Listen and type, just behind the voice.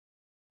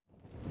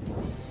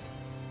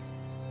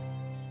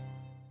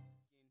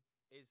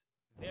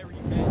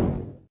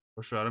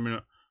For sure. I mean,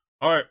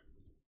 all right.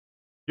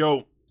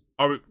 Yo,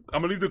 I'm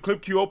gonna leave the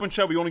clip queue open,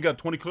 chat. We only got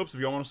 20 clips. If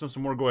y'all want to send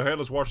some more, go ahead.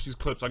 Let's watch these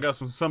clips. I got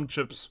some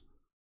chips.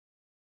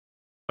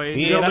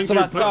 Yeah, that's what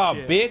I thought,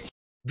 bitch.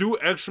 Do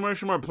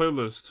exclamation mark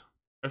playlist.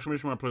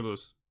 Exclamation mark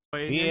playlist.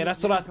 Yeah,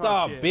 that's what I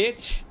thought,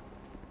 bitch.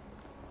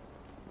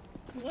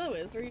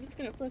 Lois, are you just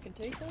gonna fucking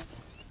take us?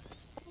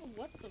 Oh,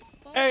 what the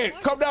fuck? Hey,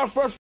 come down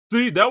first.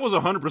 See, that was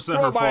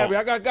 100% her fault.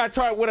 I got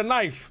tried with a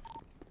knife.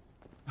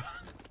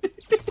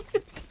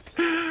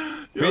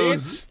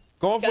 Bitch,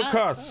 going for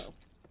cuss.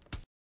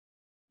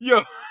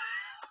 Yo.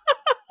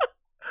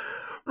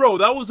 Bro,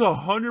 that was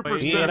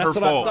 100% her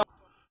fault.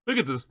 Look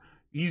at this.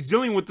 He's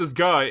dealing with this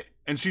guy,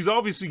 and she's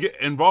obviously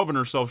involving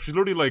herself. She's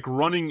literally like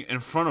running in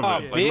front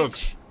of it. Like,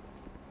 bitch.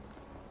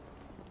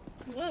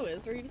 Look.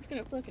 Lois, are you just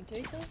gonna fucking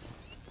take us?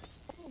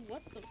 Oh,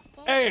 what the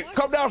fuck? Hey,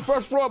 come down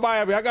first floor,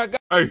 Miami. I got.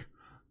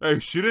 Hey,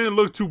 she didn't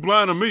look too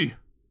blind to me.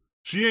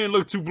 She ain't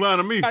look too blind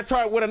to me. I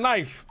tried with a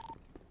knife.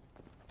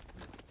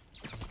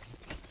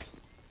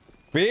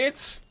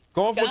 Bitch,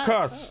 going for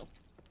cuss.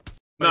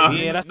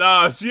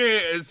 Nah, she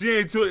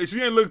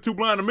ain't look too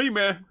blind to me,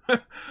 man.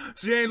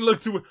 She ain't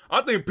look too.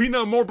 I think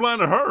Peanut more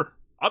blind than her.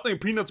 I think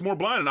Peanut's more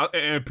blind,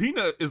 and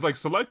Peanut is like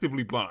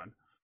selectively blind.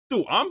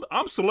 Dude, I'm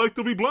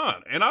selectively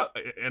blind, and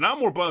I'm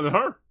more blind than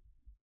her.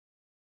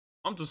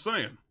 I'm just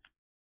saying.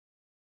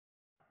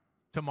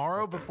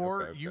 Tomorrow,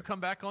 before you come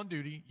back on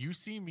duty, you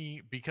see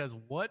me, because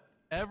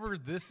whatever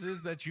this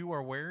is that you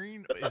are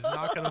wearing is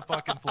not gonna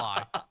fucking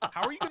fly.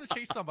 How are you gonna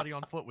chase somebody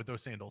on foot with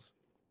those sandals?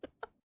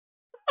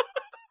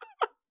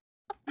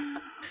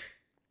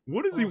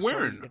 What is he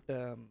wearing?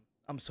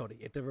 I'm sorry.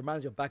 It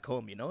reminds you of back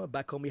home, you know?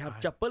 Back home we have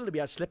chappal, we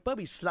have slipper,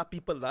 we slap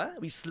people, huh?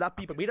 We slap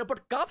people. We don't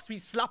put cuffs, we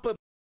slap them.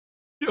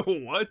 Yo,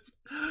 what?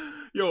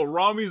 Yo,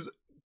 Rami's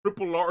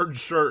triple large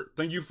shirt.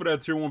 Thank you for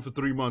that tier 1 for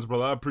 3 months,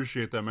 brother. I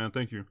appreciate that, man.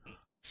 Thank you.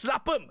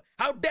 Slap him!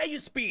 How dare you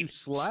speed? You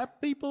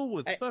slap people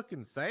with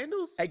fucking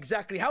sandals?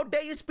 Exactly. How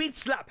dare you speed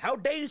slap? How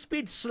dare you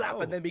speed slap?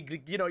 And then we,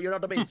 you know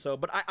what I mean? So,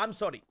 but I'm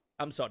sorry.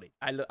 I'm sorry.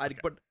 I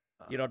put,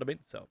 you know what I mean?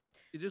 So.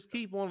 You just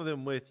keep one of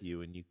them with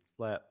you and you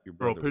slap your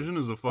brother. Bro, Pigeon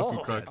is a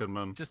fucking crackhead,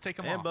 man. Just take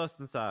him off. off. And bust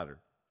inside her.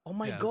 Oh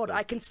my God,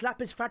 I can slap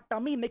his fat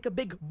tummy and make a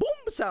big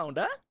boom sound,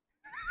 huh?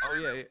 Oh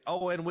yeah.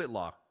 Oh, and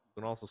Whitlock.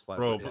 You can also slap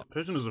Bro,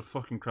 Pigeon is a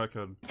fucking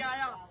crackhead.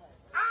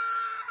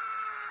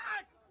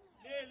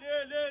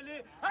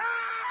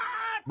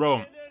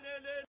 Bro,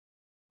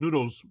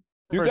 Noodles.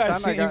 You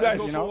guys see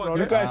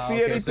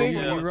anything?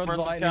 You rode the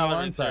lightning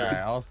once? Alright,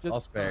 I'll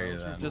spare you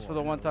then. Just for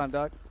the one time,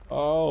 Doc.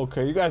 Oh,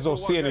 okay. You guys don't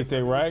see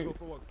anything, right? You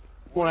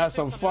want to have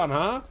some fun,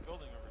 huh?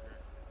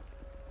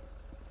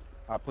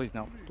 Please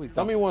no. Please don't.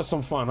 Tell me you want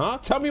some fun, huh?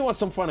 Tell me you want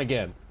some fun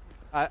again.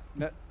 I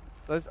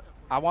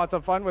want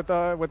some fun with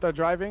the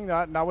driving,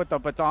 not with the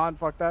baton.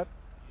 Fuck that.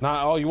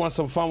 Oh, you want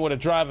some fun with the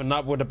driving,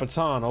 not with the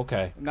baton.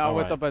 Okay. Not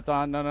with the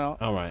baton. No.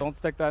 All right. Don't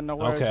stick that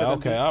nowhere.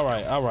 Okay.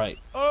 All right.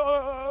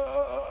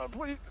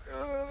 Please.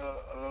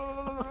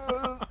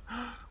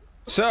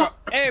 So,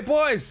 hey,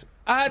 boys,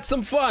 I had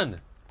some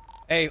fun.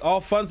 Hey, all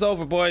fun's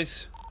over,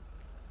 boys.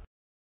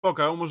 Fuck,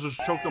 I almost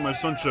just choked on my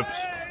sun chips.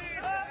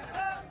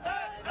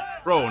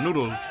 Bro,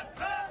 Noodles.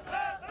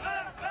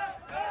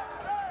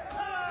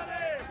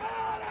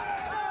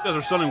 You guys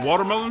are selling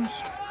watermelons?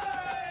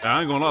 Yeah,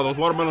 I ain't gonna lie, those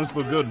watermelons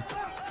look good.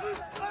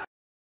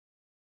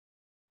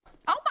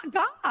 Oh my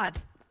God!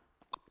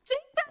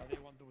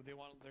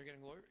 They're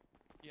getting lower?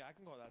 Yeah, I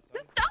can go that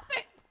side. Stop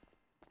it!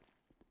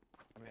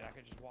 I mean, I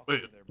could just walk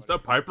Wait, over there. is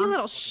that Piper? You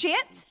little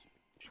shit!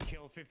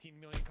 Kill 15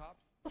 million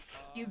cops?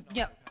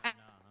 No,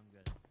 I'm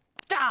good.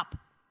 Stop!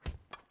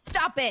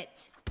 Stop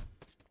it!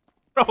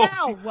 Bro,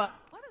 Ow!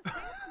 What is that?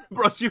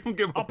 Bro, you don't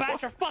give a I'll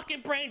bash your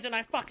fucking brains and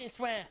I fucking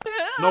swear.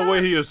 No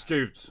way he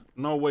escaped.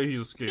 No way he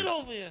escaped. Get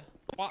over here.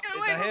 Get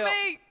away from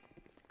me!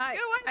 Hey,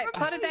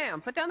 put it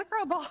down. Put down the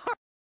crowbar.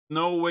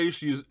 No way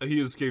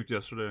he escaped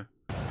yesterday.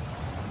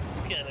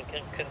 Getting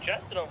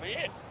congested over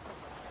here.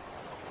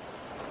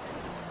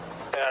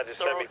 Yeah, just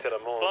send me to the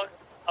moon.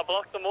 I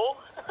blocked them all.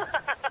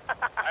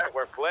 Alright,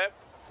 we're flipped.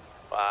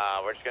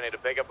 We're just gonna need to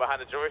pick up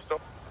behind the jewelry store.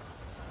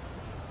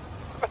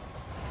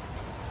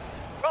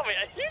 Romy,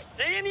 are you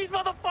seeing these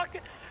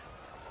motherfuckers?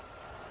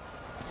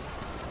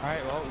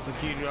 Alright, well,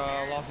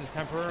 Zaceed lost his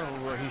temper,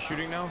 where he's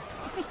shooting now.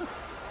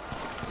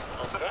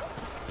 Okay.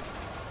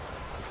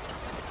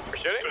 We're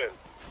shooting?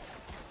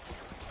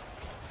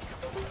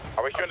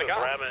 Are we shooting the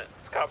guy?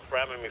 Cops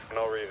ramming me for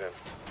no reason.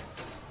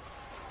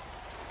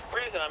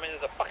 I mean,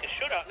 there's a fucking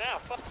shootout now.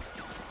 Fuck.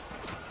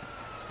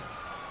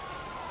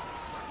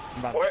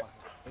 What?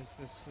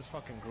 This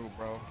fucking group,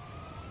 bro.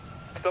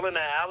 Still in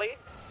the alley?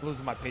 I'm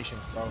losing my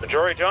patience, bro. The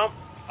jury jump?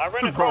 I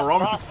ran across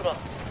the hospital.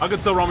 I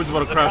could tell Rami's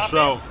about to crash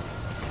out.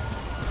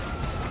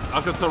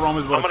 I could tell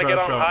Rami's about to crash out.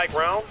 I'm gonna get on high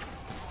ground.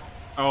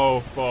 Oh,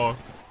 fuck.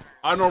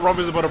 I know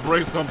Rami's about to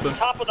break something.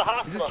 Top of the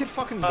hospital. Is this kid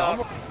fucking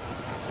dumb?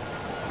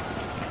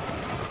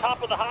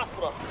 Top of the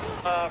hospital.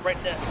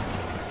 Right there.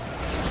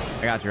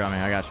 I got you, Rami.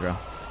 I got you, bro.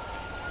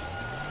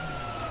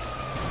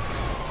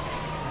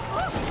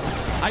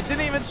 I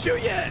didn't even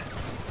shoot yet.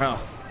 Bro.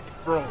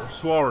 Bro,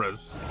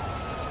 Suarez.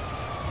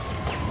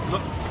 No.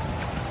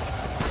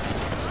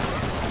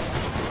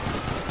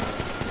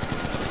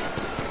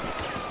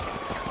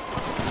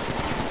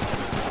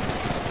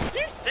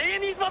 You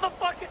seeing these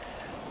motherfuckers?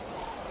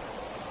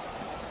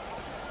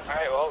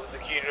 Alright, well,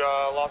 Zaceed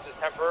lost his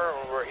temper,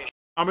 or he...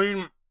 I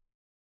mean,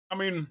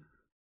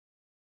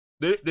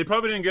 they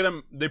probably didn't get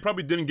him. They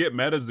probably didn't get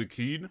mad at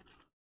Zaceed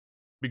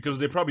because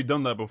they probably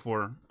done that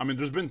before. I mean,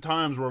 there's been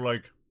times where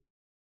like,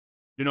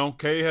 you know,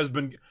 K has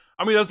been.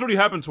 I mean, that's really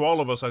happened to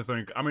all of us. I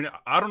think. I mean,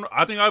 I don't know.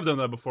 I think I've done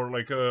that before.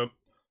 Like,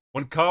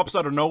 when cops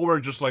out of nowhere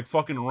just like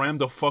fucking ram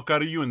the fuck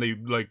out of you and they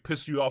like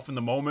piss you off in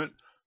the moment,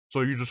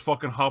 so you just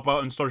fucking hop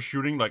out and start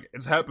shooting. Like,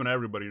 it's happened to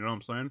everybody. You know what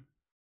I'm saying?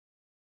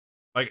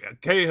 Like,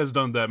 K has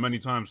done that many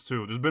times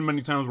too. There's been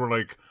many times where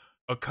like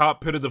a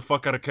cop pitted the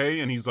fuck out of K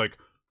and he's like,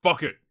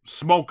 fuck it,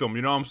 smoke him,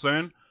 you know what I'm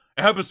saying?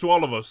 It happens to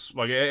all of us.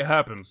 Like, it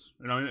happens.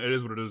 You know, it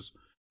is what it is.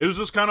 It was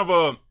just kind of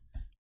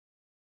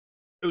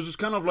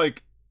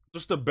like,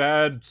 just a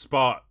bad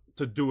spot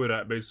to do it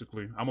at,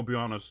 basically. I'm gonna be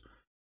honest.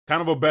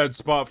 Kind of a bad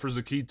spot for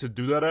Zaceed to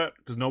do that at,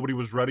 because nobody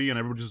was ready and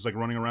everybody's just like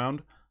running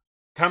around.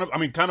 Kind of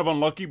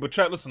unlucky, but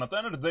chat, listen, at the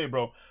end of the day,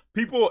 bro,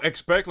 people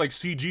expect like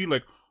CG,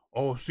 like,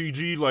 oh,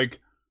 CG, like,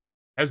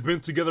 has been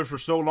together for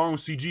so long,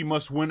 CG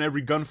must win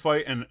every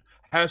gunfight and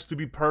has to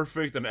be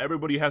perfect and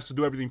everybody has to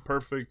do everything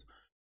perfect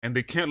and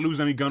they can't lose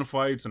any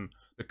gunfights and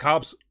the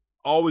cops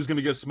always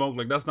gonna get smoked.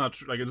 Like, that's not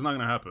true. Like, it's not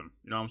gonna happen.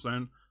 You know what I'm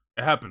saying?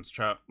 It happens,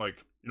 chat.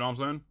 Like, you know what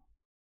I'm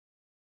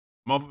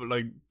saying?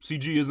 Like,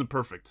 CG isn't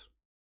perfect.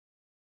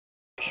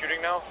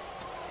 Shooting now?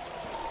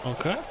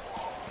 Okay.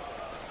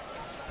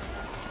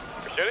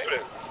 We're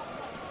shooting?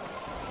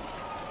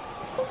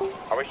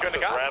 Are we shooting the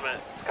cop?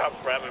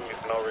 Cops ramming me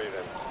for no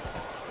reason.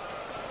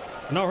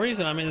 For no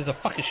reason. I mean, there's a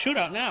fucking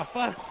shootout now.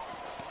 Fuck.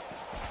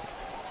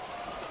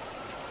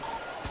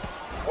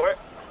 What?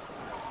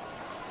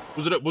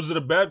 Was it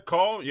a bad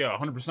call? Yeah,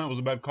 100% was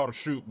a bad call to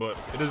shoot, but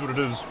it is what it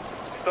is.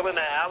 Still in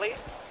the alley?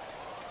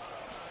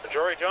 The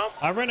jury jump?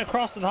 I ran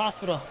across to the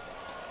hospital.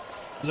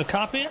 There's a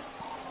cop here?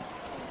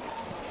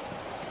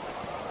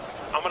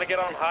 I'm gonna get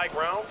on high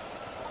ground.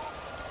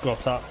 Go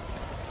up top.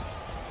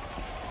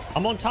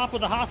 I'm on top of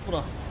the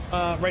hospital.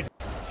 Right.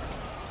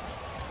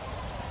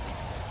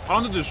 How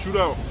long did this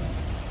shootout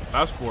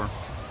last for?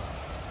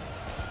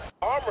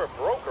 Armor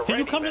broke already. Can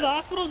you come man. to the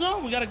hospital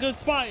zone? We got a good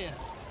spot here.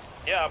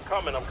 Yeah, I'm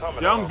coming.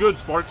 Yeah, I'm good,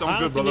 Sparks. I'm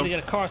good, brother. I need to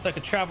get a car so I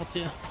can travel to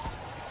you.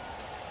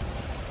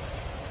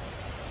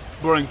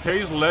 Bro, and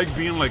K's leg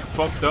being like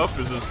fucked up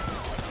is just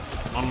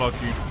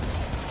unlucky.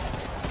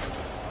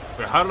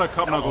 Wait, how did that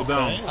cop not go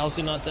down? How's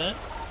he not dead?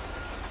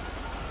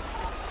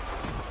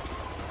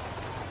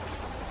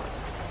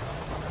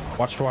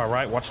 Watch to our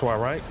right, watch to our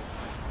right.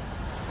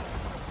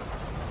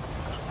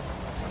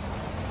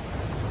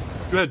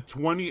 You had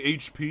 20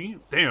 HP?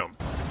 Damn.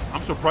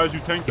 I'm surprised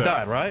you tanked that. He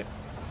died, right?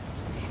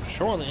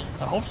 Surely.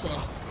 I hope so.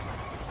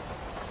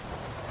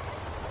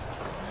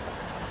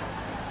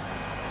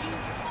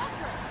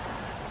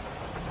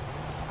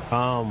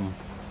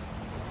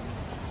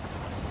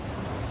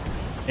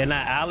 In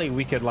that alley,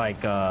 we could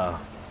like,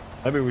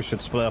 maybe we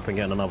should split up and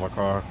get another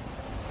car.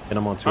 Get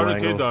them on two How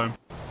did angles. die?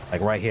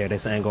 Like right here,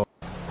 this angle.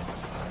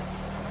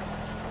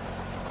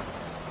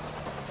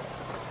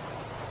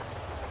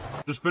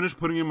 Just finished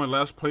putting in my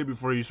last play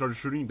before you started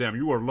shooting. Damn,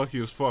 you are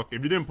lucky as fuck.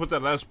 If you didn't put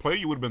that last play,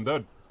 you would have been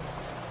dead.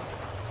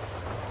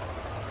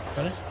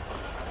 Ready?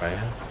 Right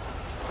here.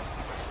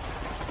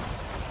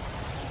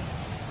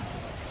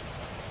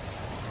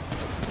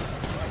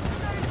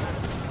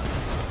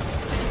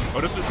 Oh,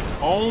 this is...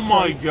 Oh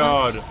my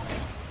god.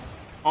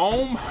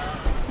 Oh my...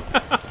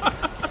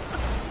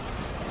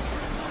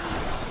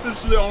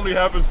 This shit only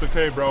happens to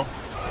K, bro.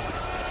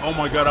 Oh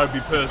my god, I'd be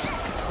pissed.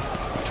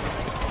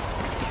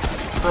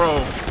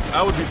 Bro,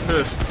 I would be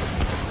pissed.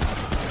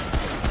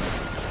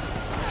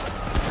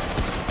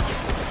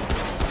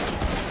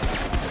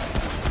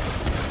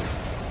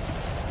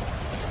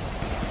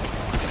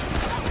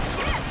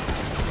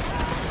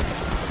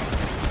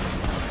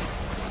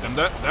 And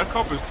that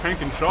cop is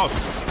tanking shots.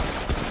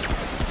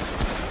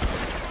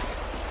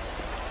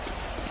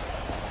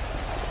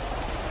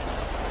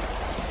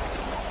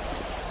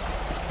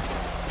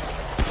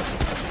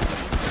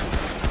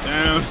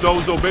 Damn,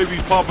 Zozo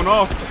baby's popping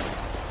off.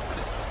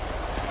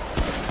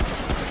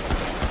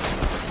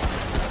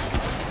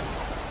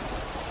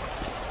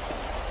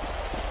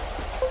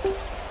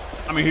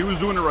 I mean, he was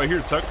doing it right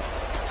here, Tech.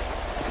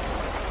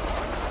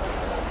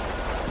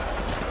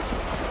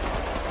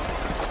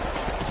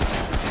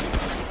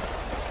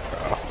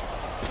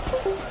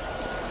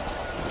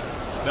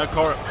 That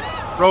car,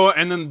 bro,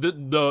 and then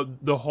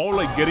the whole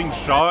like getting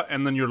shot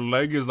and then your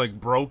leg is like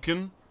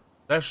broken.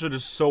 That shit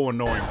is so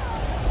annoying.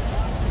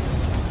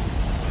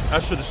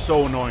 That shit is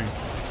so annoying.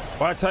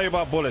 What I tell you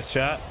about bullets,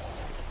 chat?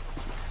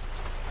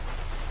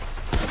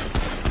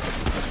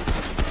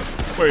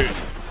 Wait,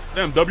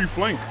 damn, W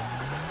flank.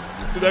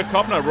 Did that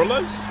cop not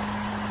realize?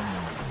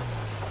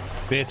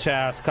 Bitch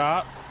ass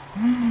cop.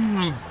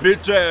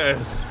 Bitch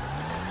ass.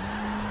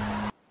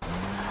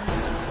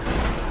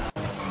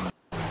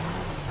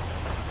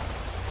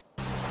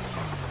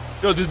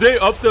 Yo, did they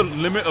up the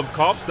limit of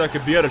cops that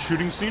could be at a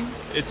shooting scene?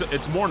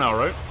 It's more now,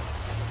 right?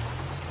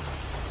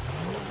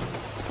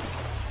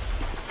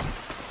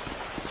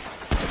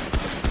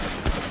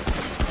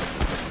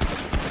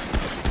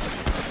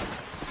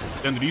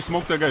 Then did he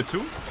smoke that guy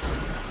too?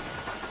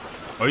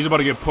 Oh, he's about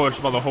to get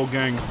pushed by the whole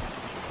gang.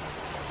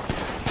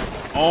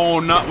 Oh,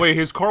 not wait.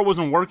 His car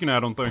wasn't working.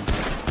 I don't think.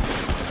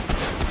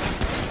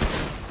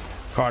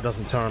 Car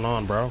doesn't turn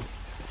on, bro.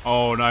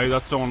 Oh, no,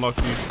 that's so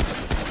unlucky.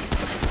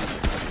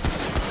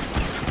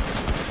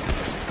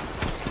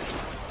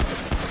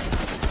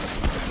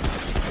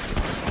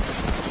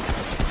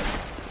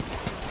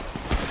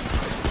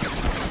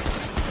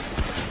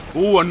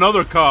 Ooh,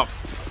 another cop.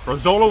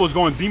 Rozola was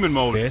going demon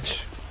mode.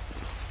 Bitch.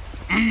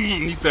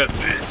 He said,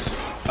 bitch.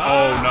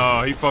 Oh,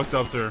 no, he fucked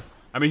up there.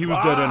 I mean, he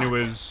was dead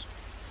anyways.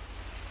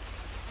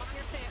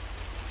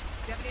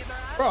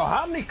 Bro,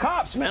 how many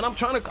cops, man?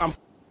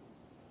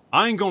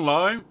 I ain't gonna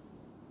lie.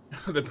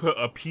 They put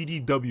a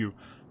PDW.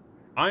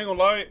 I ain't gonna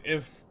lie.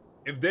 If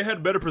they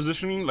had better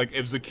positioning, like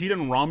if Zaceed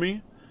and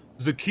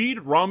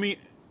Rami,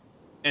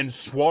 and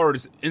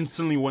Suarez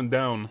instantly went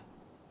down.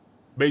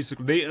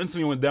 Basically, they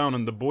instantly went down,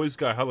 and the boys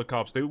got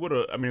helicopters. They would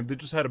have. I mean, if they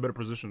just had a better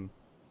position.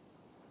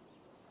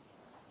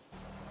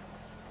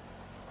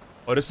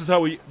 Oh, this is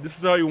how he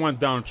went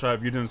down,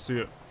 Trav. You didn't see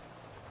it.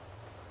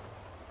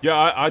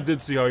 Yeah, I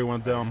did see how he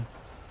went down.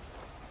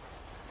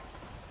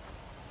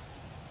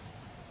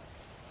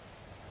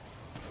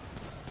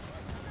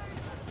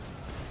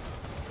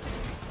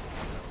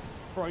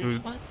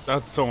 Dude, what?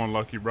 That's so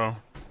unlucky, bro.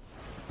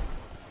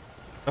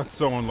 That's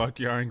so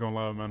unlucky. I ain't gonna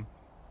lie, man.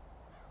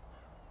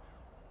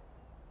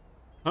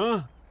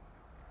 Huh?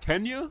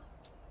 Kenya?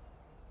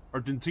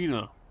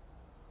 Argentina?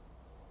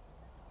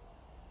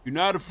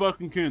 United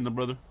fucking Kingdom,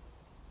 brother.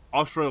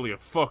 Australia,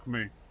 fuck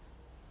me.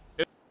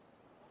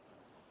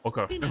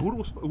 Okay. And who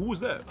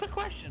was that? Quick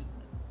question.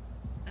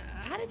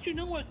 How did you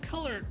know what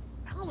color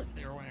helmets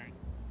they were wearing?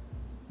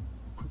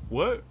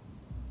 What?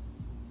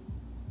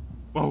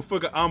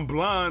 Motherfucker, I'm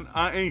blind.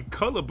 I ain't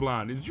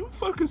colorblind. Is you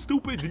fucking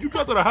stupid? Did you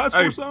drop out of high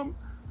school or something?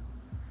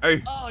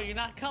 Hey. Oh, you're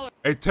not color.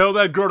 Hey, tell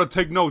that girl to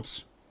take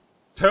notes.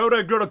 Tell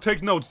that girl to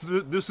take notes.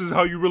 This is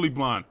how you really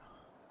blind.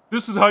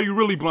 This is how you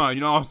really blind.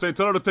 You know what I'm saying?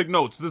 Tell her to take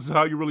notes. This is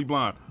how you really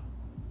blind.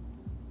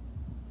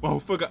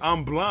 Motherfucker,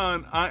 I'm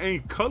blind. I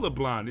ain't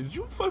colorblind. Is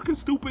you fucking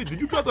stupid? Did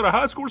you drop out of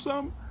high school or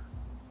something?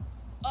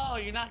 Oh,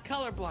 you're not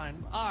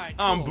colorblind. All right.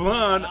 I'm cool.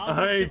 blind.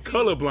 I ain't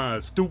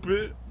colorblind.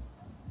 Stupid.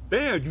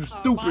 Damn, you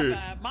stupid.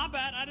 My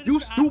bad. I didn't. You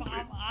stupid.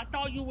 I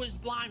thought you was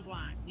blind.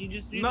 You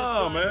just.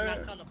 Nah, just blind, man.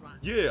 not colorblind.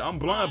 Yeah, I'm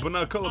blind, but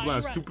not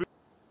colorblind. Right. Stupid.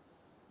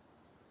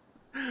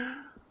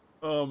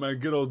 Oh man,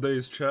 good old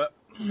days, chat.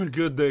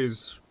 Good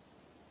days.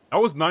 That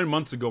was 9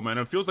 months ago, man.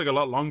 It feels like a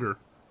lot longer.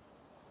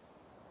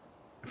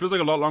 It feels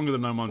like a lot longer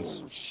than 9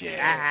 months. Oh, shit.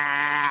 Yo,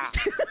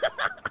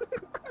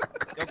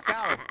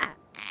 cow.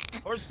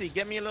 Horsey,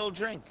 get me a little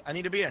drink. I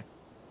need a beer.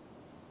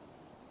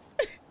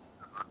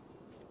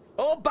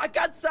 Oh, back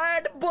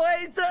outside,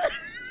 boys!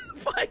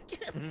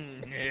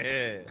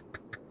 Yeah.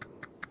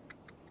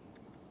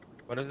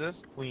 What is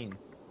this? Queen.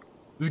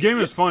 This game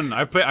is fun.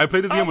 I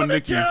played this game with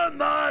Nikki. Kill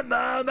my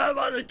mom. I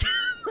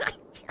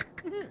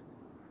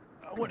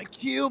wanna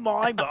kill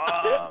my mom.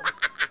 I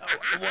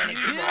wanna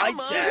kill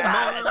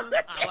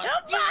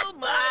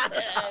my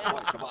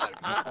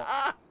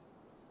dad.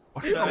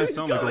 Why do you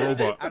sound like a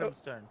robot?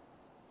 Adam's turn.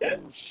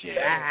 Oh shit.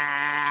 You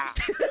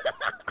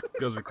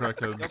guys are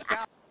crackheads.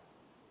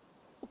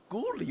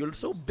 Cool, you're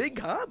so big,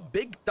 huh?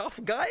 Big tough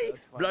guy?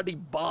 Bloody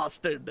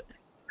bastard.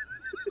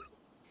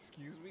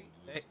 Excuse me?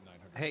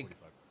 Hey.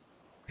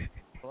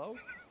 Hello?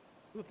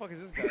 Who the fuck is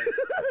this guy?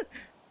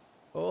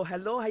 Oh,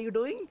 hello, how you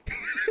doing?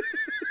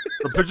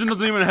 The pigeon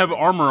doesn't even have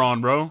armor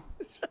on, bro.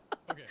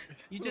 Okay.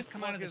 You just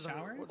come out of the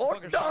shower? Oh,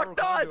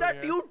 Tata, is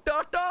that you,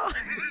 Tata?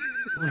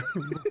 You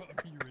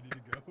ready to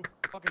go?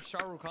 Fucking Shah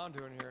Rukh Khan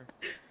doing here.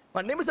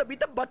 My name is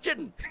Amitabh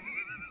Bachchan.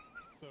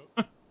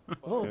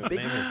 Oh, Your big.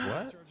 name is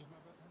what?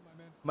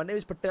 My name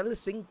is Patel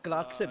Singh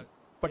Clarkson.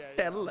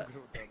 Patel.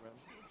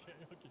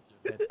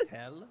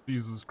 Patel?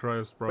 Jesus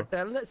Christ, bro.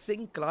 Patel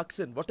Singh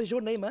Clarkson. What is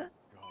your name, huh?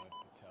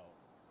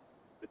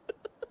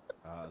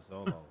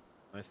 Zolo.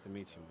 Nice to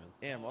meet you, man.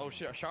 Damn, oh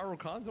shit, Shah Rukh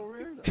Khan's over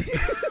here?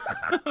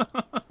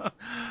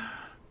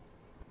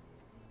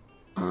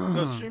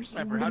 So, Stream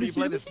Sniper, how do you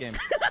play this game?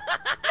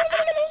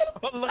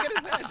 Oh, look at his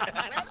head.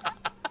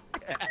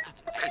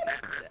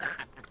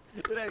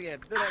 Do that again.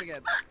 Do that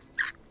again.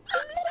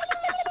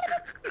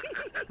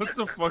 What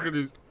the fuck are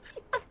these?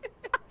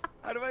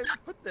 How do I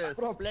put this?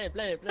 Bro, play. I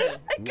can't breathe.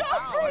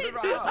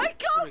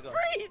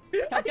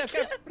 I can't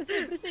breathe.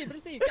 Proceed.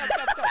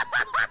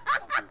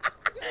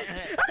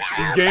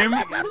 This game,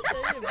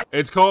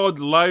 it's called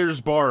Liar's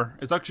Bar.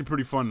 It's actually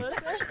pretty fun.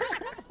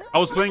 I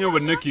was playing it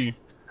with Nikki.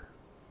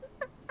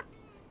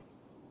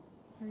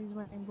 He's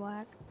wearing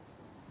black.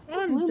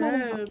 I'm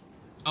dead.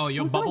 Oh,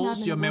 your Bubbles,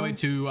 you're married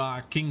to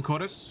King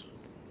Chorus.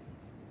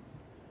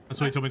 That's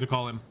what he told me to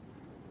call him.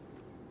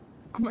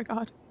 Oh my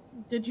god.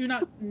 Did you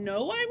not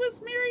know I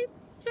was married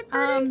to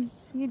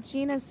Curtis?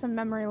 Eugene has some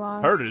memory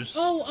loss. Curtis?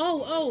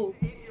 Oh.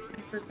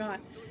 I forgot.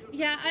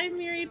 Yeah, I'm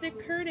married to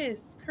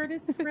Curtis.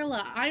 Curtis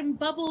Skrilla. I'm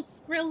Bubble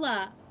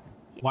Skrilla.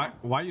 Why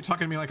are you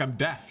talking to me like I'm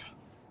deaf?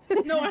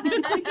 No, I'm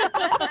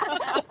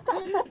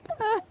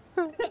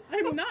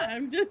not.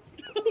 I'm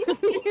just.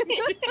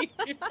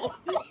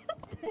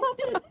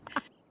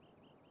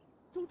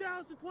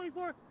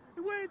 2024,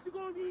 and when it's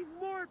going to be even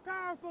more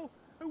powerful,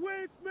 and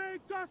when it's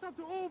make us up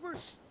to over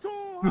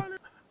 200.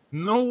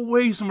 No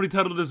way somebody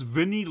titled this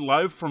Vinny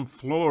live from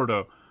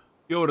Florida.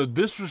 Yo, the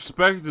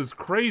disrespect is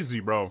crazy,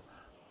 bro.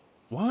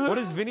 What? What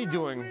is Vinny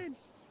doing?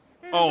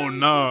 Oh,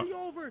 no.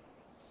 Over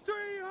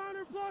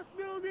 300 plus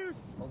millimeters.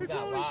 Well, we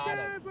got a lot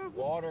of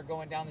water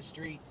going down the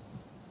streets.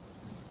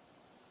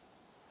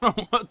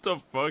 What the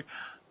fuck?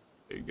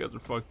 Hey, you guys are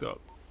fucked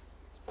up.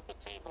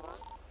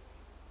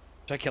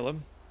 Should I kill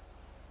him?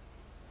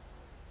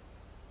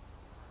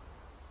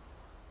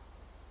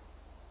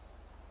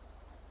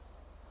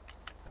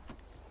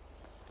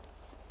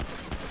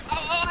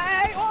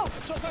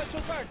 Shots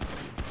fired.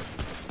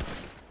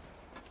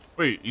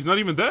 Wait, he's not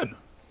even dead.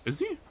 Is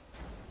he?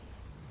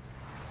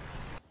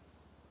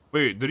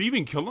 Wait, did he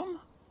even kill him?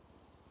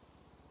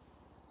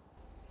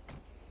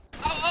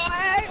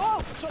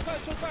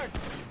 Shots fired.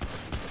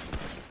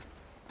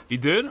 He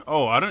did?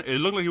 Oh, I don't. It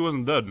looked like he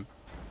wasn't dead.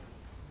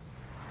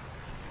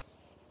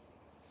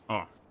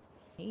 Oh.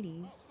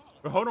 80s.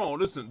 But hold on,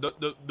 listen.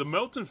 The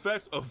melting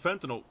effect of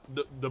fentanyl.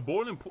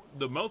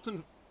 The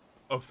melting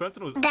of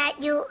fentanyl.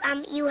 That you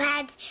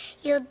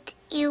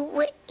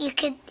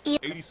could.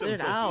 87 Spit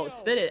it out.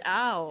 Spit it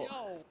out.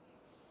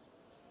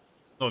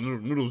 Oh,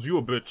 Noodles, you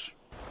a bitch.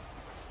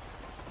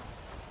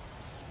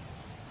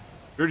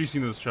 You already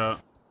seen this chat.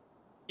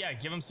 Yeah,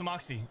 give him some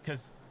oxy,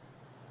 cause.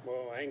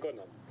 Well, I ain't got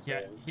none. So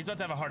Yeah, he's about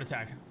to have a heart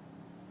attack.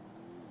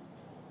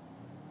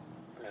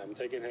 I'm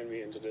taking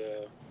Henry into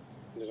the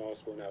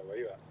hospital now. Where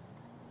you at?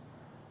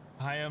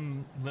 I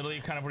am literally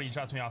kind of where you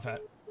dropped me off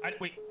at.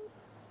 Wait.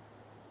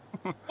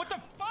 What the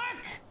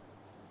fuck?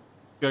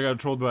 Yeah, I got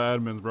trolled by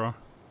admins, bro.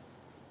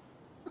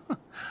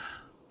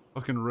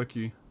 Fucking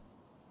Ricky.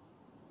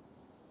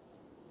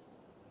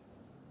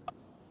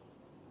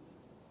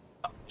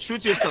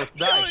 Shoot yourself,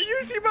 die.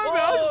 You see my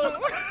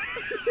mouth?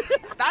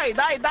 Die.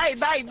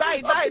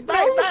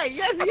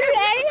 Yes.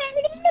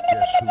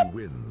 Guess who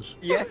wins?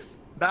 Yes,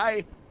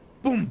 die.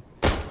 Boom.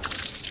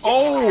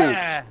 Oh!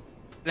 Yeah.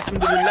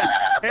 Alhamdulillah.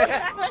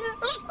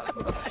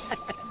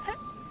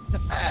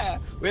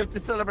 We have to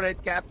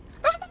celebrate, Cap.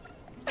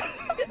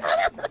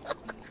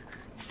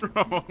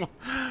 Bro,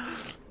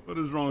 what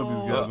is wrong with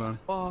these guys, man?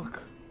 Fuck.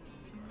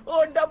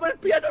 Oh, double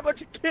P, I'm about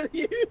to kill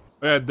you.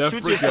 Yeah,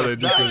 Death Brick, yeah, they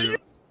did kill you.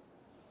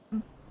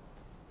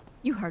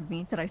 You heard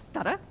me. Did I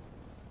stutter?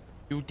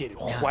 You did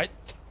what?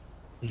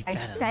 I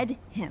fed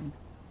him.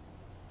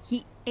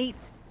 He ate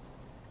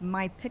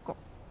my pickle.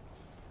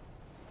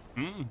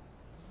 Mm.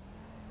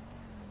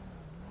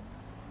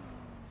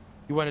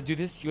 You want to do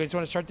this? You guys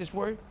want to start this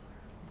war?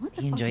 What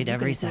the He fuck enjoyed are you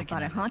every gonna do second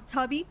about it, huh,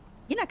 Tubby?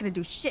 You're not gonna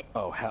do shit.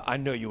 Oh, hell, I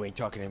know you ain't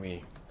talking to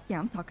me. Yeah,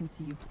 I'm talking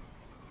to you.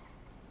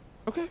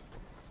 Okay.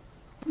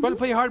 You want to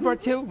play hardball,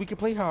 Till? We can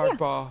play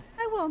hardball.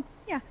 I will.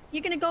 Yeah.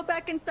 You're gonna go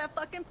back into that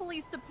fucking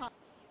police department.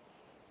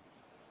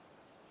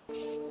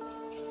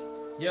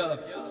 Yeah.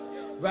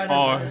 Right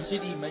around the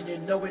city, man. You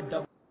know it.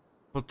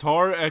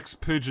 Qatar X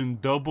Pigeon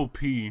Double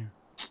P.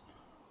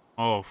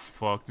 Oh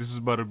fuck, this is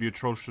about to be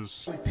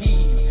atrocious.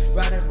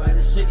 Riding by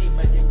the city,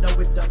 man, you know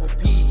it double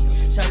P.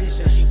 Shawty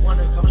said she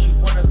wanna come to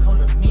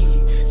me.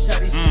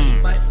 Shawty said she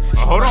might.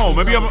 Hold on,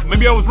 maybe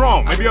I was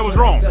wrong. Maybe I was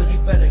wrong. Girl,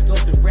 you better go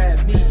to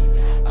grab me.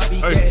 I be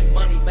getting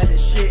money, man,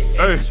 this shit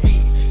ain't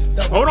sweet.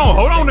 Hold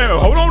on there.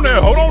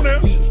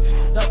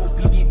 Double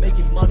P be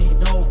making money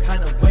no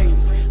kind of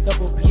ways.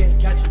 Double P ain't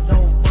catching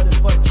no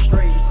motherfucking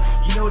strays.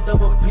 You know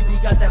Double P be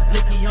got that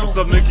blicky on. What's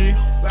up, Nikki?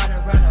 Riding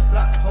around the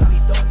block, hope he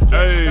don't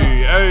get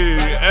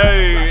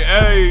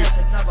Hey.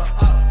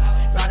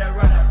 Ride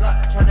around the block,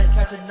 tryna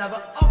catch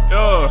another up.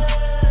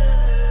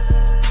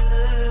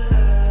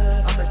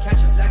 I'ma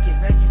catch a blackie,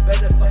 man, you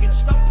better fucking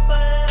stop.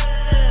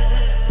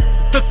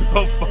 What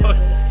the fuck?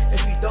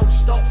 If you don't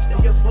stop,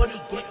 then your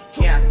body get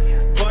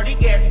dropped. Body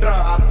get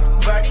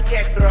dropped. Body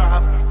get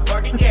dropped.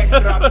 Body get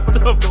dropped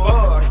on the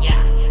floor.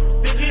 Yeah.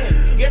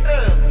 Pigeon, get a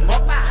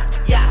moppa.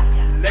 Yeah.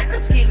 Let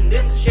us skin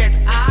this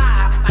shit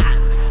up.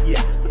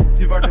 Yeah.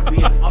 You wanna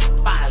be an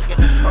uppa, get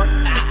a short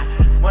tap.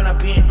 Wanna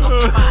be an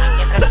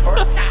uppa, get a short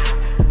tap.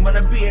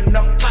 Wanna be an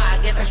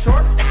uppa, get a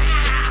short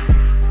tap.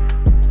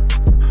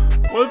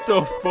 What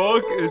the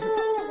fuck is...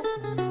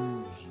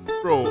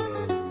 Bro.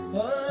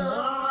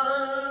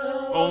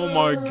 Oh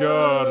my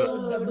god.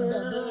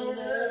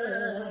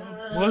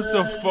 What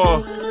the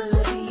fuck?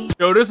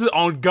 Yo, this is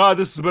on God,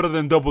 this is better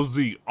than Double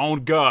Z.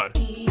 On God.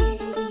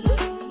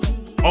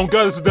 On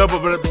God, this is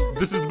better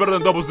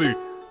than Double Z.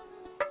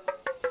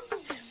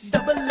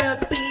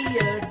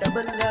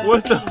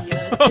 What the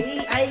fuck?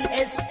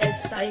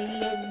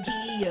 K-I-S-S-I-N-G,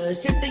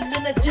 sitting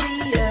in a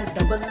tree,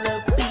 double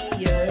up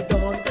here,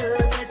 don't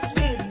mess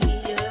with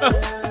me,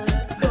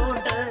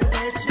 don't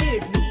mess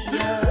with me,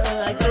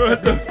 I got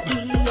What the?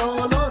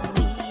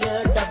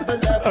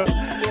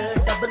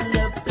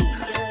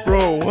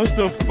 Bro, what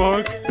the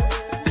fuck?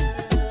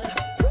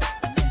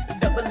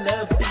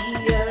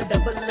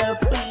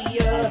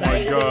 Oh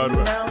my god.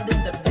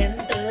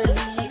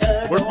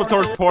 Where's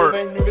Batar's part?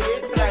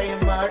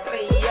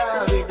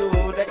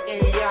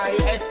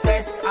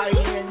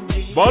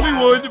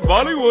 Bollywood,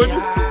 Bollywood.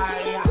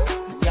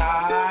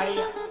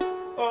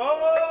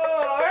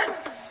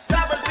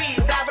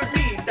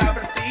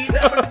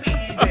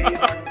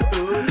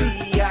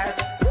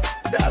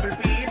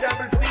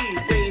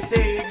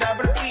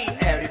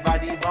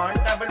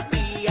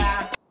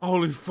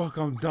 Holy fuck,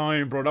 I'm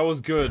dying, bro. That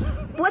was good.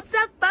 What's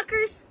up,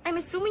 fuckers? I'm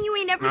assuming you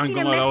ain't never seen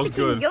a that was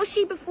Mexican good.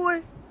 Yoshi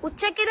before. Well,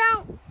 check it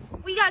out.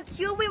 We got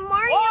Cube and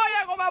Mario.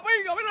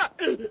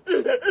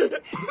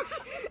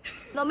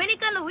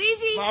 Dominican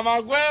Luigi.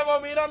 Mamá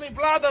huevo, mira mi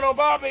plátano,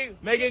 papi.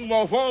 Making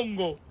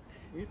mofongo.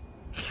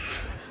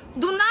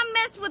 Do not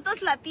mess with us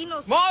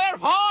Latinos.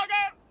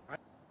 Motherfucker!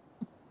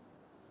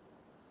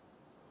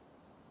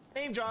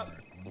 Name drop.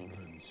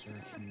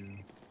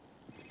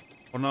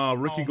 Oh nah,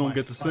 Ricky gonna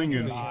get the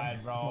singing. God,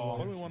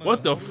 bro.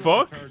 What the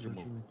fuck?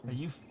 Are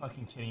you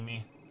fucking kidding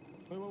me?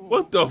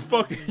 What the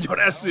fuck? Yo,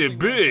 that shit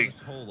big.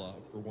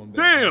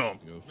 Damn.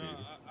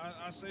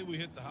 I say we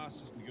hit the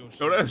hostage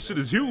negotiation. Yo, that shit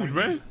is huge,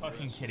 man.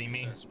 Fucking kidding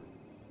me?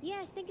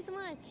 Yes, thank you so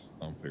much.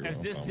 It's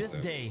this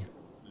day.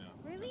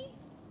 Really?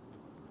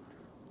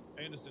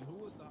 Anderson,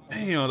 who was the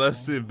Damn, that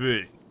shit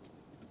big.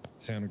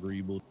 Sound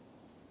agreeable.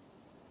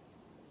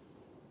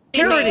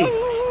 Security.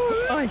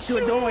 Oh,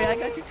 sure, don't worry, I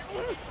got you.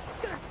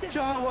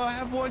 Joe, I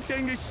have one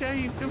thing to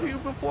say to you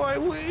before I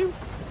leave.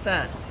 What's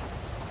that?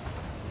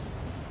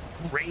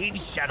 Raid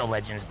Shadow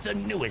Legends, the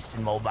newest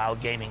in mobile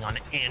gaming on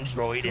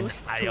Android and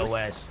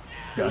iOS.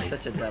 You're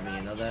such a dummy,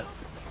 you know that?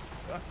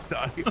 I'm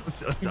sorry, I'm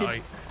so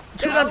sorry.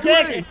 Shoot him,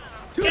 Dick!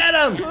 Get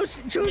him!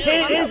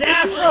 Hit his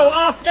afro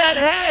off that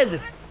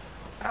head!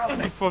 What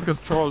the fuck is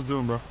Charles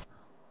doing, bro?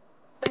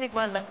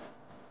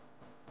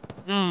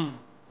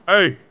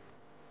 Hey!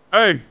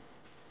 Hey!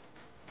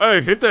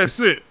 Hey, hit that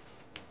shit!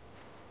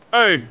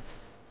 Hey!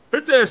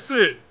 Hit that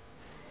shit!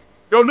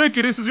 Yo,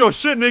 Nikki, this is your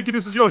shit, Nikki,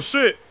 this is your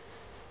shit!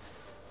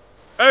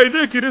 Hey,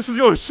 Nikki, this is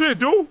your shit,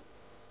 dude!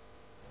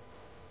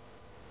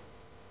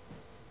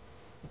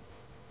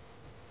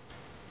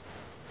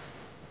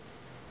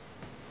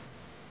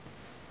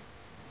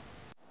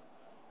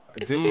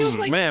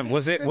 Man,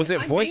 was it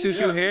voices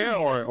you hear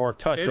or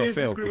touch or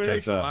feel?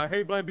 Because I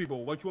hate blind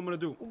people. What you want me to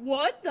do?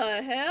 What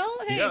the hell?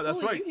 Hey, Yeah, that's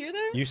fool, right. you hear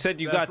that? you said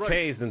you That's got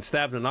right. tased and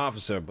stabbed an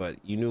officer, but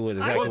you knew I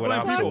exactly what want to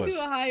officer talk was.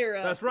 to a higher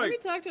up. That's right. Let me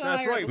talk to a That's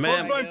higher right. up. Fuck before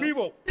I blind go.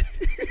 people.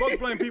 Fuck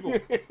blind people.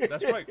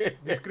 That's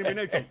right.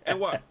 Discrimination. And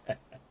what?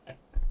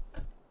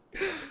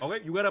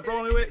 Okay, you got a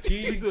problem with it? You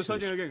need to do the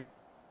searching again.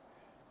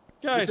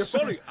 Guys, Mr.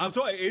 Foley, I'm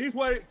sorry. It is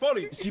what it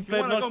Foley. She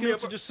pled wanna not come here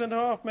guilty, just send her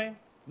off, man.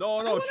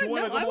 No, she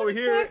wanna come over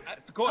here.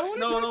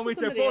 No,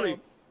 Mr. Foley.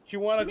 She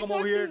wanna come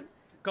over here,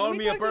 call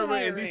me a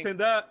pervert and this and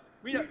that.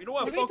 You know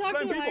what? Let me Fuck talk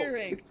blind to a people. higher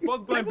rank.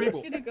 Fuck blind I want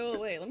people. you to go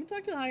away. Let me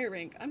talk to the higher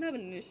rank. I'm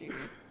having an issue.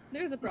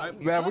 There's a problem.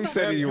 here. Man, we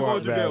setting you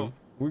up, man.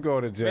 We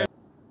go to jail.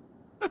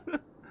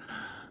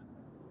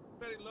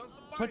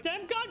 Put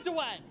them guns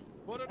away.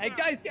 Hey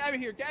guys, get out of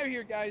here! Get out of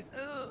here, guys!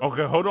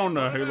 Okay, hold on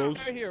now, Halos.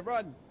 Get out of here!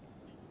 Run!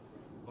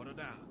 Put it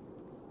down.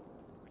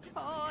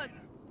 Todd.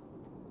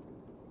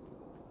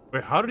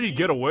 Wait, how did he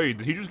get away?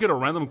 Did he just get a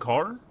random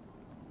car?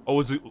 Oh,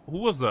 was it? Who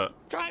was that?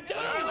 Drive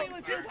down!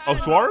 It's his Oh,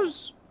 house.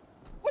 Suarez?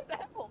 What the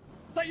hell?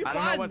 Is that your I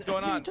don't know what's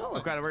going on.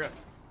 What Okay, we're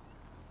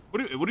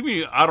good. What do you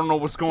mean? I don't know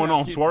what's going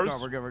on, Keep Suarez?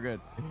 going, we're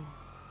good.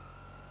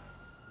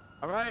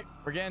 All right,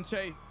 we're getting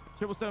Che.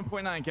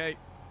 7.9K.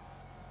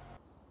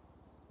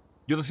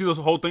 You have to see this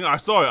whole thing. I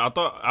saw it.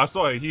 I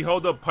saw it. He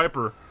held up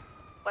Piper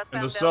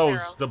in the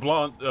cells. The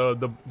blonde,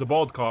 the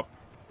bald cop.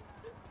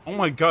 Oh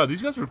my god,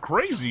 these guys are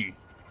crazy.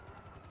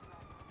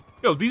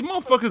 Yo, these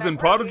motherfuckers in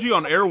Prodigy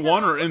on Air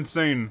 1 are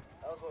insane.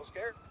 I was a little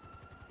scared.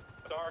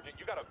 Sergeant,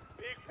 you got a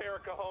big pair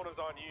of cojones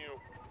on you.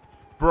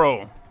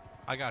 Bro.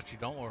 I got you,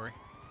 don't worry.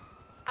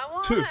 I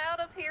want Dude. out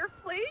of here,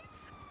 please.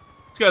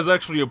 This guy's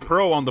actually a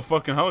pro on the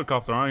fucking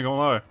helicopter, I ain't gonna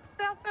lie.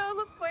 That fell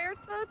the flare,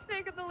 so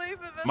taking the leave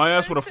of it. My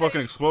ass would have fucking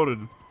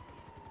exploded.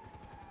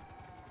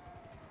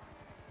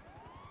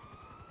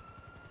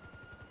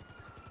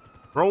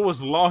 Bro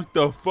was locked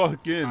the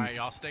fuck in. Alright,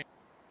 y'all stay.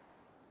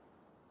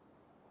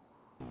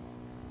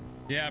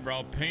 Yeah,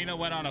 bro. Pena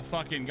went on a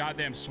fucking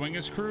goddamn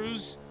swingers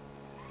cruise,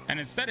 and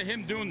instead of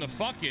him doing the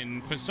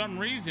fucking, for some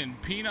reason,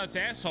 Peanut's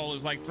asshole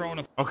is like throwing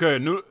a. Okay,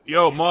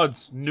 yo,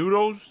 mods,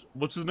 Noodles,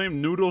 what's his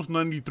name?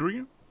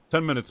 Noodles93?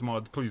 10 minutes,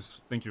 mod, please.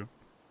 Thank you.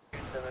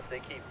 And if they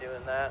keep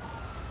doing that,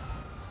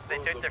 they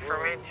took the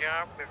free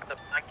jump with the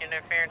black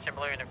interference and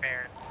blue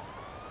interference.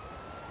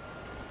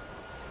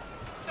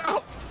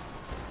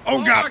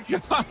 Oh god!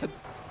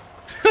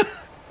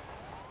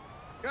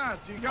 God,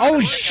 so you got Oh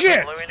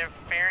shit! Blue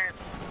interference,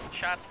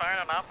 shots fired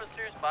on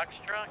officers, box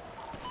truck.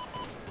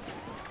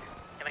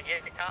 Can I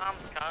get your comms?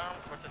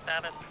 What's the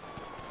status?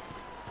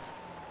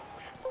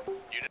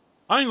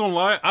 I ain't gonna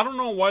lie, I don't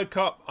know why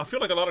I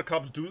feel like a lot of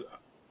cops do.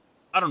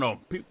 I don't know.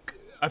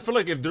 I feel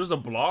like if there's a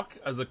block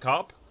as a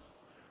cop,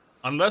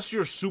 unless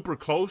you're super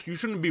close, you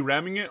shouldn't be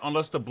ramming it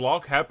unless the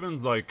block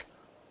happens like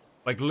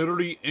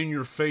literally in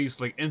your face,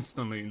 like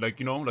instantly, like,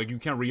 you know, like you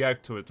can't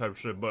react to it type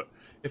shit. But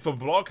if a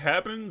block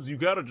happens, you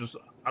gotta just,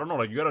 I don't know,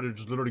 like you gotta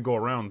just literally go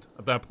around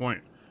at that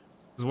point.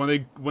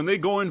 Because when they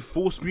go in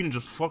full speed and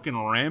just fucking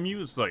ram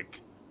you, it's like,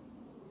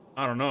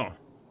 I don't know.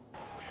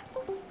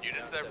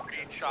 Units that are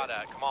being shot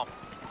at, come on.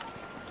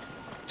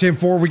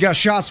 10-4, we got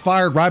shots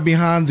fired right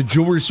behind the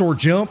jewelry store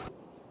jump.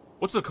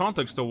 What's the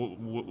context though?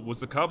 Was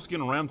the cops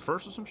getting rammed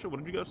first or some shit?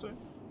 What did you guys say?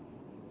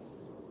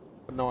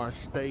 No, I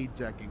stayed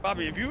jacking.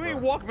 Bobby, if you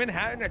ain't walk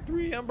Manhattan at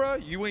 3 a.m., bro,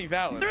 you ain't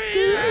valid.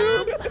 3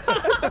 a.m.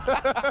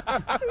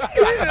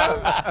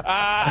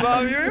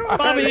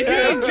 Bobby,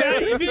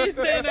 if you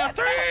staying at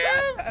 3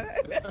 a.m.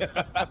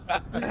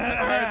 I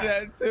heard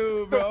that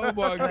too, bro. Oh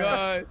my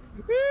god.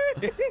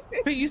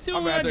 Hey, you see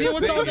what I deal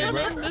with all that,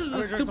 man?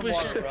 This is stupid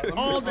shit.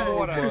 All that.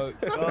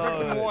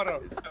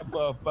 Water.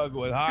 Motherfucker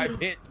with high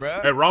pitch,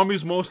 bro. Hey,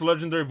 Rami's most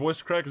legendary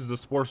voice crack is the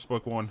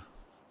sportsbook one.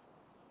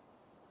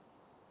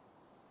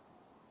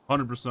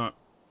 100%.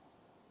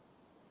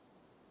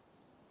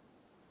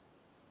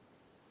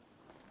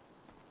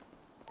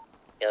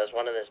 Yeah, there's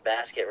one in this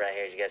basket right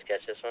here. Did you guys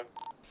catch this one?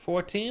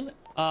 14.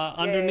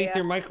 Underneath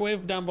your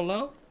microwave down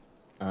below.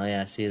 Oh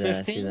yeah, I see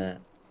that. 15? I see that.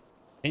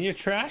 In your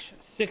trash.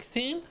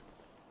 16.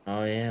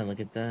 Oh yeah,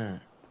 look at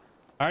that.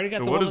 I already got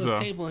So the what one is on the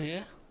that? table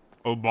here.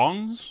 Oh,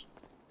 bongs?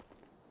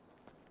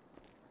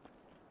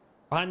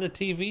 Behind the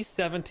TV.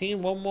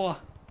 17. One more.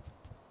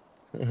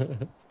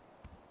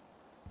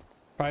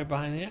 Right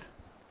behind here.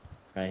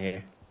 Right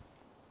here.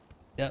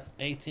 Yep.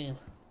 18.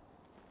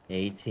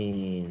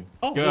 18.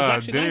 Oh, there's God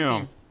actually damn.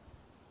 19.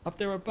 Up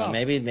there above.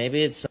 Maybe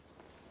it's.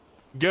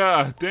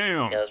 God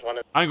damn. Yeah, there's one.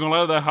 I ain't gonna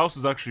lie, that house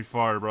is actually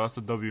fire, bro. That's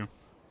a W.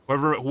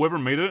 Whoever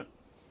made it,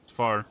 it's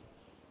fire.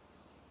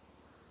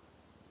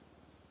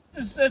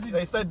 They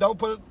said don't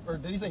put it, or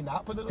did he say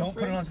not put it on Don't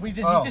screen? put it on. We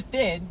Oh. just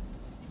did.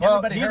 Well,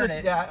 Everybody he heard just-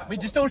 it. yeah. We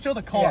just don't show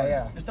the car. Yeah,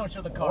 yeah. Just don't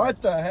show the car.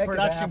 What the heck is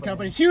Production happening?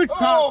 company. Huge Oh!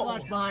 power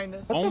watch behind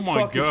us. Oh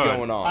my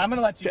god. I'm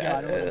gonna let you go.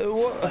 I don't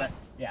know. But,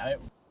 yeah.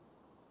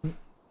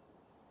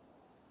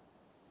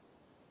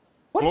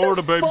 What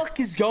Florida, the baby. fuck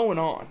is going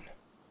on?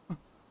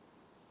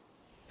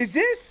 Is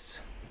this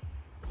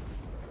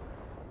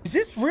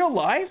real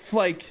life?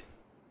 Like,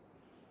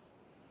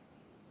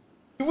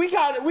 we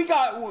got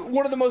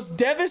one of the most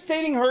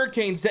devastating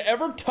hurricanes to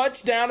ever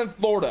touch down in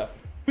Florida.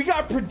 We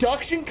got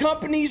production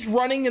companies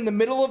running in the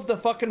middle of the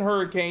fucking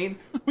hurricane.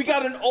 We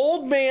got an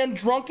old man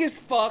drunk as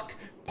fuck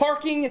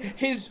parking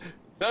his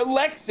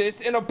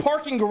Lexus in a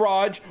parking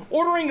garage,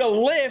 ordering a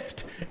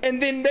lift, and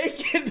then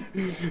naked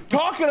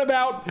talking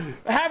about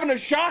having a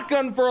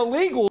shotgun for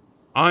illegal.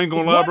 I ain't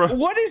gonna lie, bro.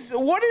 What is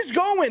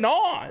going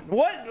on?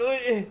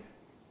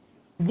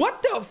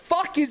 What the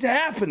fuck is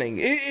happening?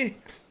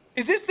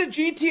 Is this the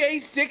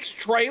GTA 6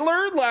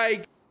 trailer?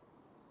 Like,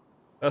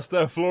 That's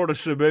that Florida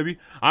shit, baby.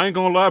 I ain't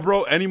gonna lie,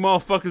 bro. Any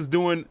motherfuckers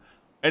doing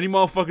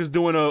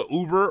a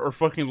Uber or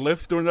fucking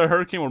Lyft during that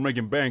hurricane, we're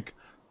making bank.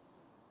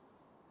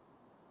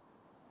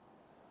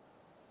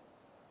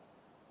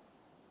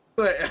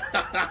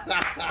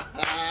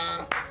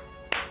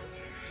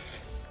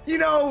 You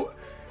know,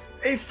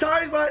 it's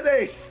times like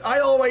this, I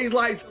always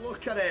like to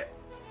look at it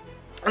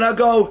and I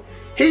go,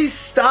 he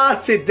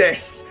started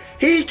this.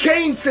 He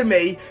came to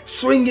me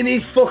swinging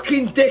his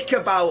fucking dick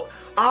about.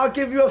 I'll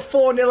give you a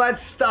 4-0 head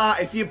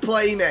start if you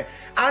play me,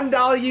 and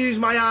I'll use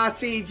my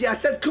RTG. I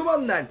said, come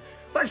on then,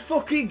 let's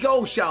fucking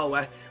go, shall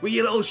we? With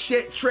your little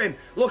shit trim.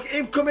 Look,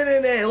 him coming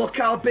in here, look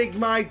how big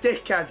my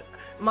dick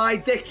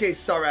is,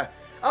 sorry.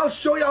 I'll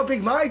show you how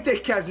big my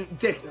dick is.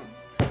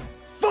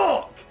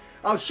 Fuck!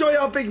 I'll show you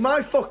how big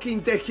my fucking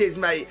dick is,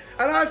 mate.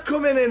 And I've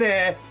come in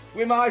here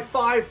with my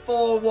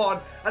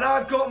 5'4", and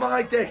I've got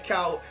my dick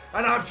out,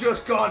 and I've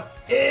just gone,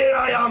 here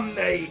I am,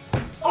 mate,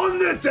 on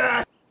the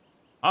deck.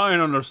 I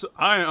ain't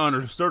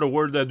understood a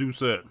word that dude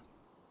said.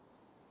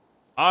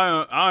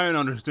 I ain't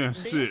understand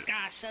shit. This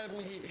guy showed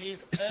me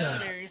his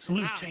other. It's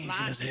loose not change in like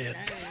his head.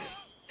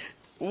 that.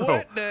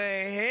 What the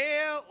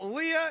hell,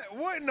 Leah?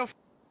 What in the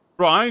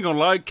Bro, I ain't gonna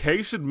lie,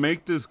 Kay should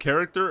make this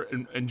character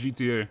in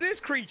GTA. this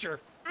creature?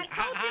 I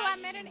told you I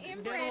met an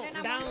inbred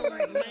and I Don't,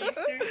 want to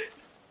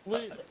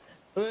mister.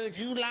 Would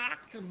you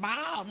like to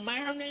buy a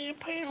marinade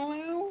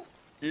pantaloon?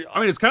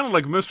 I mean, it's kind of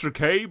like Mr.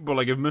 K, but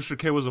like if Mr.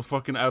 K was a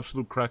fucking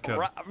absolute crackhead.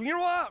 Right, you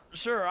know what?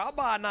 Sure, I'll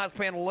buy a nice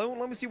pantaloon.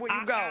 Let me see what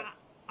you got.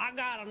 I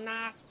got a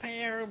nice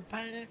pair of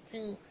pants,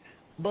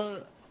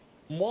 but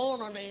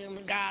one of them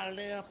got a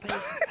little piece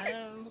of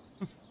toe.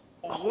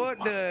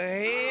 What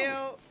the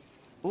hell?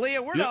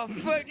 Leah, where the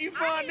fuck you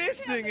find this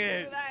thing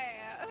at?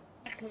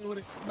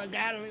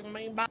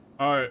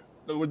 Alright,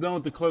 we're done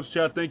with the clips,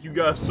 chat. Thank you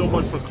guys so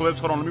much for clips.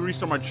 Hold on, let me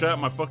restart my chat.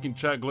 My fucking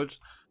chat glitched.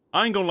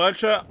 I ain't gonna lie,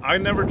 chat. I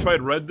never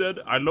tried Red Dead.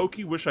 I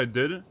low-key wish I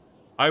did.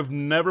 I've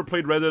never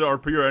played Red Dead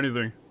RP or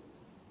anything.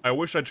 I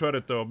wish I tried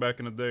it, though, back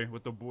in the day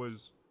with the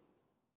boys.